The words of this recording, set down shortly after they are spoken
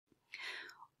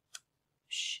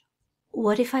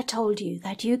What if I told you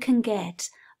that you can get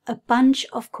a bunch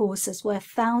of courses worth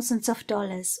thousands of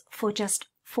dollars for just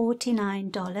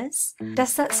 $49?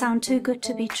 Does that sound too good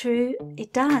to be true?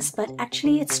 It does, but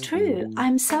actually it's true.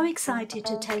 I'm so excited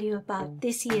to tell you about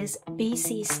this year's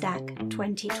BC Stack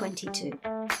 2022.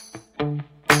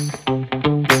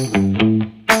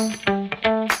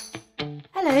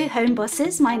 Hello home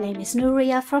bosses, my name is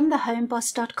Nuria from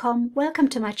thehomeboss.com. Welcome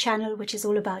to my channel, which is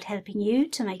all about helping you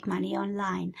to make money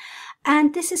online.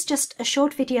 And this is just a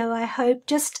short video, I hope,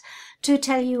 just to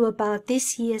tell you about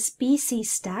this year's BC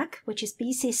Stack, which is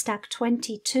BC Stack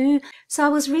 22. So I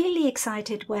was really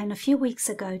excited when a few weeks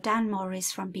ago Dan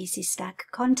Morris from BC Stack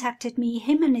contacted me.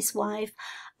 Him and his wife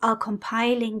are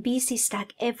compiling BC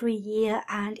Stack every year,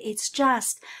 and it's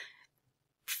just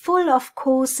full of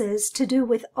courses to do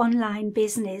with online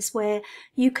business where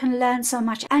you can learn so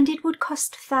much, and it would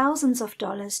cost thousands of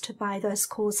dollars to buy those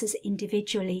courses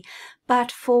individually. But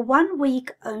for 1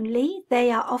 week only,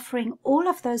 they are offering all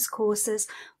of those courses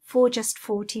for just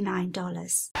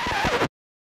 $49.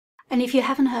 And if you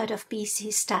haven't heard of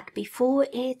BC Stack before,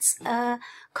 it's a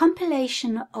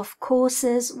compilation of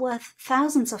courses worth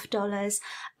thousands of dollars,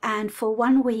 and for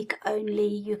 1 week only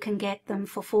you can get them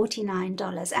for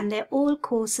 $49, and they're all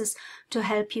courses to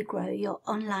help you grow your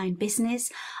online business.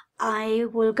 I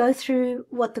will go through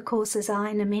what the courses are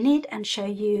in a minute and show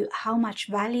you how much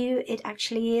value it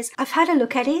actually is. I've had a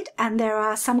look at it, and there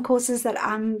are some courses that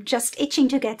I'm just itching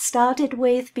to get started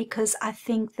with because I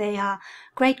think they are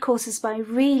great courses by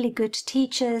really good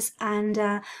teachers, and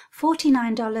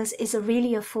 $49 is a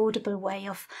really affordable way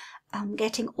of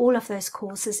getting all of those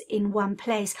courses in one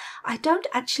place. I don't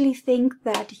actually think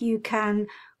that you can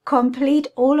complete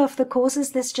all of the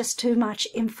courses. There's just too much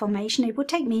information. It would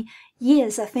take me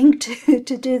years, I think,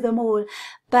 to do them all.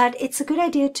 But it's a good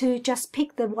idea to just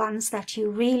pick the ones that you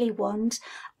really want.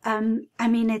 I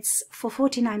mean, it's for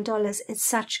 $49, it's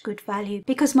such good value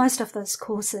because most of those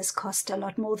courses cost a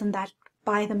lot more than that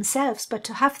by themselves, but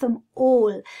to have them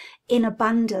all in a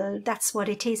bundle, that's what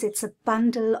it is. It's a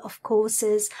bundle of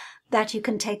courses that you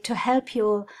can take to help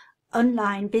your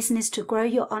online business, to grow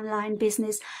your online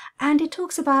business. And it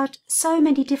talks about so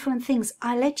many different things.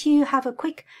 I'll let you have a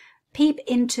quick peep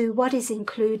into what is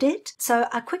included. So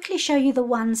I'll quickly show you the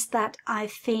ones that I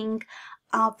think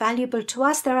are valuable to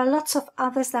us. There are lots of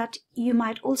others that you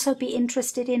might also be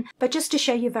interested in, but just to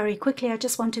show you very quickly, I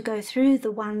just want to go through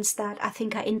the ones that I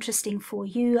think are interesting for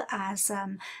you as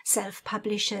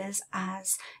self-publishers,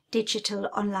 as digital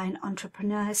online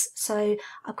entrepreneurs. So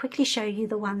I'll quickly show you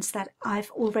the ones that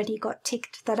I've already got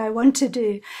ticked that I want to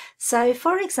do. So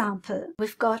for example,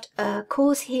 we've got a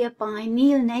course here by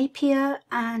Neil Napier,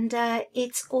 and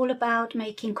it's all about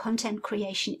making content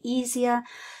creation easier.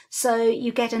 So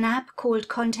you get an app called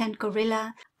Content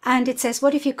Gorilla, and it says,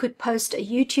 what if you could post a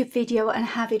YouTube video and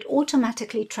have it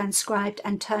automatically transcribed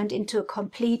and turned into a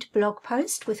complete blog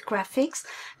post with graphics?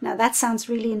 Now that sounds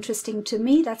really interesting to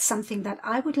me. That's something that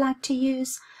I would like to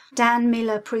use. Dan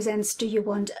Miller presents, do you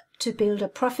want to build a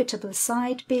profitable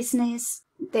side business?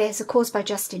 There's a course by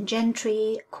Justin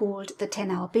Gentry called the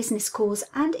 10-Hour Business Course,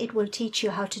 and it will teach you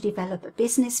how to develop a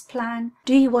business plan.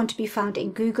 Do you want to be found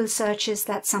in Google searches?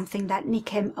 That's something that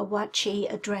Nikem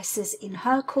Awachi addresses in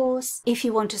her course. If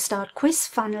you want to start quiz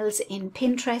funnels in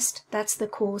Pinterest, that's the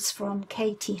course from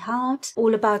Katie Hart.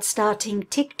 All about starting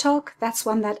TikTok, that's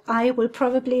one that I will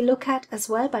probably look at as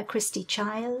well, by Christy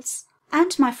Childs.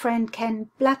 And my friend Ken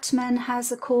Blattman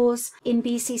has a course in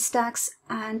BC Stacks,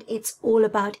 and it's all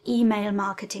about email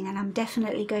marketing, and I'm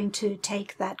definitely going to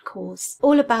take that course.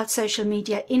 All about social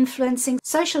media influencing.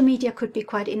 Social media could be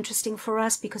quite interesting for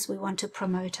us because we want to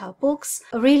promote our books.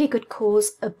 A really good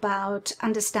course about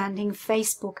understanding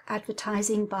Facebook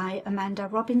advertising by Amanda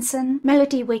Robinson.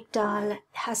 Melody Wigdal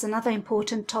has another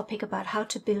important topic about how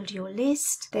to build your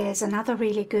list. There's another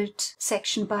really good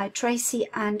section by Tracy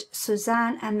and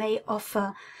Suzanne, and they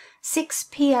offer 6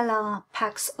 PLR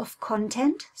packs of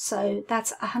content. So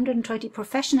that's 120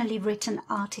 professionally written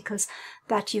articles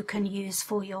that you can use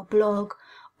for your blog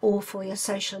or for your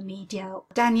social media.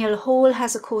 Daniel Hall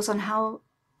has a course on how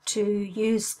to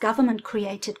use government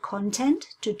created content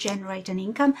to generate an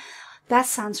income. That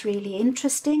sounds really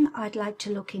interesting. I'd like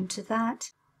to look into that.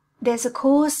 There's a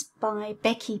course by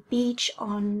Becky Beach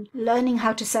on learning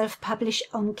how to self-publish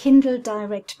on Kindle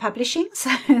Direct Publishing.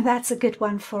 So that's a good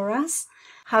one for us.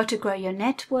 How to grow your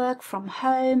network from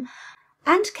home.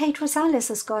 And Kate Rosales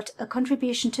has got a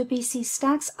contribution to BC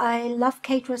Stacks. I love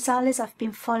Kate Rosales. I've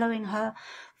been following her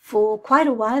for quite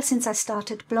a while, since I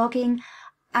started blogging.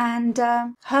 And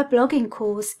her blogging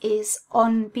course is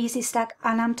on BC Stack,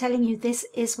 and I'm telling you, this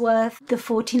is worth the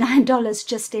 $49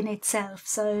 just in itself.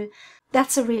 So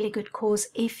That's a really good course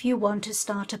if you want to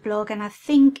start a blog. And I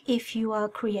think if you are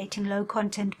creating low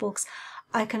content books,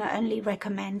 I can only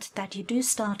recommend that you do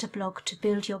start a blog to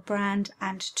build your brand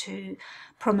and to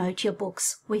promote your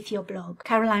books with your blog.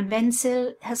 Caroline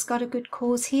Wenzel has got a good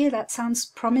course here. That sounds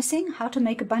promising. How to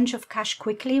make a bunch of cash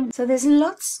quickly. So there's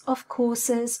lots of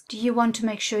courses. Do you want to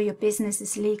make sure your business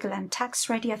is legal and tax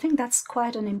ready? I think that's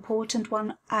quite an important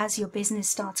one as your business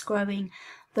starts growing.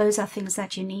 Those are things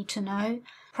that you need to know.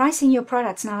 Pricing your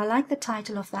products. Now, I like the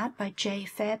title of that by Jay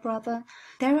Fairbrother.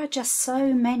 There are just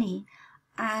so many.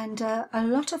 And a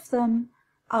lot of them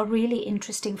are really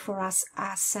interesting for us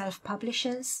as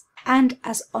self-publishers and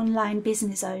as online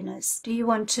business owners. Do you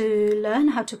want to learn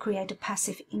how to create a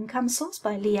passive income source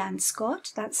by Leanne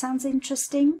Scott? That sounds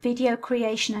interesting. Video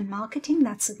creation and marketing.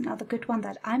 That's another good one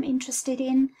that I'm interested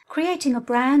in. Creating a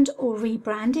brand or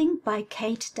rebranding by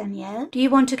Kate Danielle. Do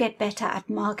you want to get better at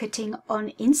marketing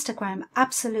on Instagram?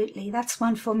 Absolutely. That's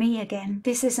one for me again.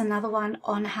 This is another one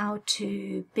on how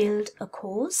to build a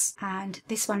course. And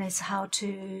this one is how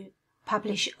to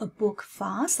publish a book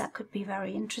fast. That could be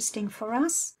very interesting for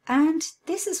us. And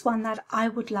this is one that I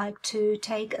would like to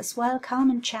take as well.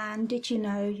 Carmen Chan, did you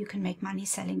know you can make money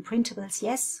selling printables?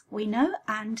 Yes, we know,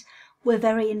 and we're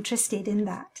very interested in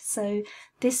that. So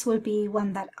this will be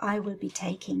one that I will be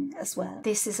taking as well.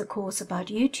 This is a course about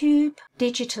YouTube,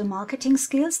 digital marketing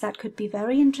skills. That could be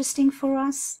very interesting for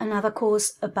us. Another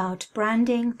course about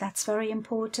branding. That's very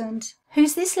important.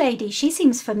 Who's this lady? She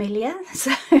seems familiar.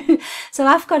 So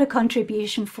I've got a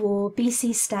contribution for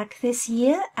BC Stack this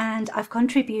year, and I've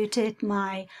contributed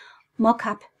my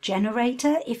mockup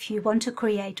generator. If you want to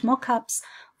create mockups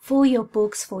for your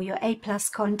books, for your A+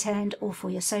 content, or for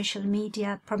your social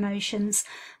media promotions,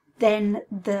 then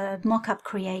the mockup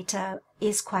creator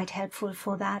is quite helpful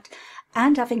for that.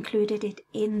 And I've included it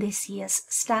in this year's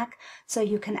stack, so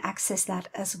you can access that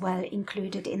as well,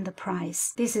 included in the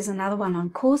price. This is another one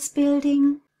on course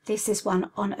building. This is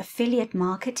one on affiliate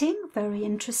marketing, very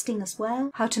interesting as well.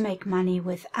 How to make money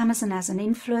with Amazon as an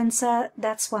influencer.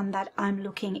 That's one that I'm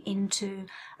looking into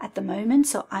at the moment,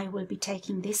 so I will be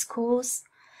taking this course.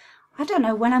 I don't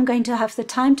know when I'm going to have the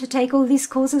time to take all these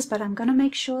courses, but I'm going to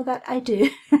make sure that I do.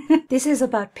 This is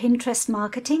about Pinterest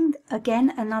marketing.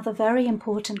 Again, another very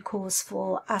important course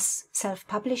for us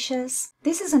self-publishers.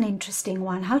 This is an interesting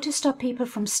one. How to stop people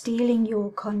from stealing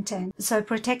your content. So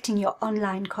protecting your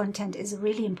online content is a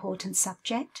really important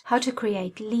subject. How to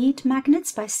create lead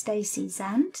magnets by Stacey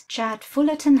Zant. Chad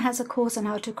Fullerton has a course on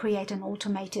how to create an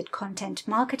automated content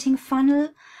marketing funnel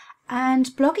and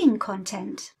blogging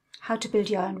content. How to Build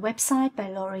Your Own Website by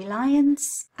Laurie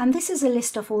Lyons. And this is a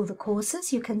list of all the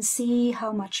courses. You can see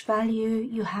how much value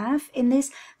you have in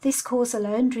this. This course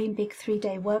alone, Dream Big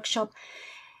 3-Day Workshop,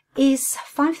 is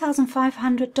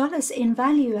 $5,500 in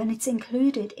value, and it's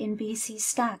included in BC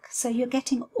Stack. So you're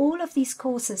getting all of these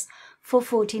courses for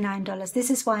 $49.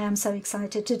 This is why I'm so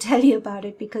excited to tell you about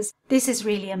it, because this is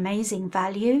really amazing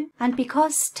value. And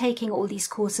because taking all these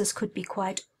courses could be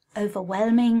quite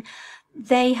overwhelming,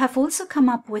 they have also come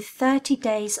up with 30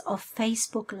 days of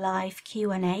Facebook Live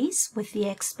Q&As with the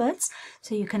experts.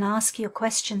 So you can ask your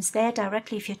questions there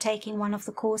directly if you're taking one of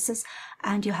the courses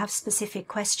and you have specific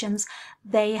questions.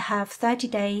 They have 30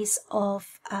 days of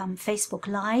Facebook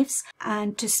Lives,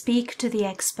 and to speak to the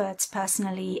experts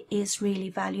personally is really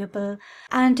valuable.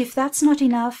 And if that's not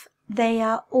enough, they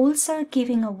are also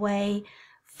giving away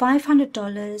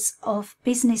 $500 of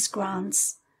business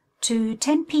grants to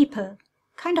 10 people.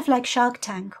 Kind of like Shark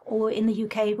Tank, or in the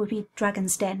UK it would be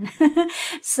Dragon's Den.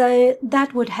 So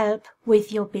that would help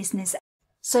with your business.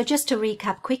 So just to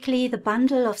recap quickly, the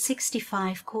bundle of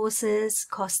 65 courses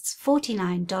costs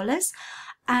 $49,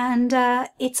 and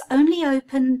it's only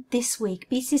open this week.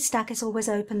 BC Stack is always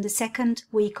open the second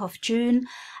week of June,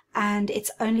 and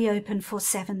it's only open for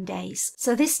 7 days.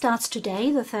 So this starts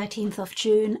today, the 13th of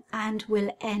June, and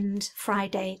will end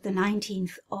Friday, the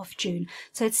 19th of June.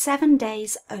 So it's 7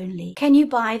 days only. Can you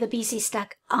buy the BC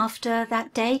Stack after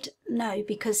that date? No,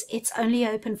 because it's only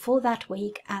open for that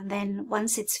week, and then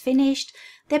once it's finished,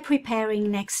 they're preparing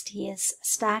next year's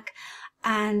stack,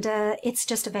 and it's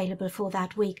just available for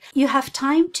that week. You have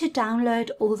time to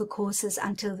download all the courses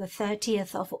until the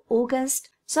 30th of August.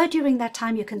 So during that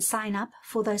time, you can sign up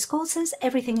for those courses.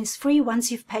 Everything is free.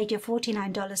 Once you've paid your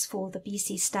 $49 for the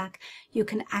BC Stack, you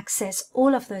can access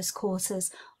all of those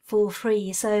courses for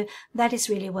free. So that is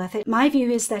really worth it. My view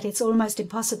is that it's almost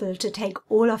impossible to take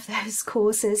all of those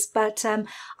courses, but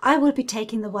I will be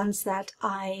taking the ones that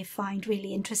I find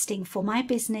really interesting for my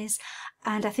business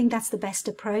And I think that's the best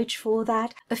approach for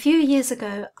that. A few years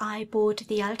ago, I bought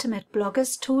the Ultimate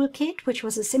Bloggers Toolkit, which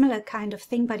was a similar kind of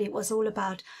thing, but it was all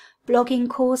about blogging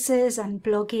courses and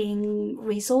blogging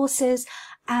resources.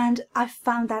 And I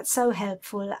found that so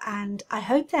helpful. And I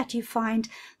hope that you find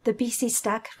the BC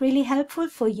Stack really helpful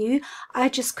for you. I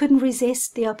just couldn't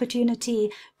resist the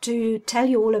opportunity to tell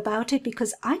you all about it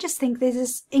because I just think this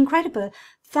is incredible.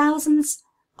 Thousands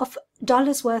of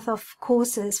dollars worth of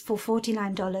courses for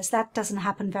 $49. That doesn't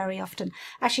happen very often.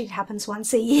 Actually, it happens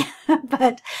once a year,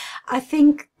 but I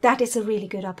think that is a really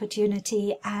good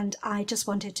opportunity and I just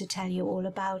wanted to tell you all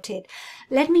about it.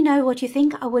 Let me know what you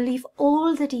think. I will leave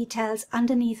all the details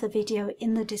underneath the video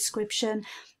in the description.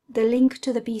 The link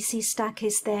to the BC Stack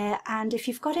is there, and if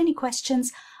you've got any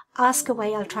questions, ask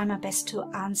away. I'll try my best to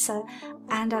answer,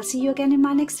 and I'll see you again in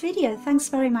my next video. Thanks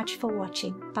very much for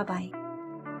watching. Bye bye.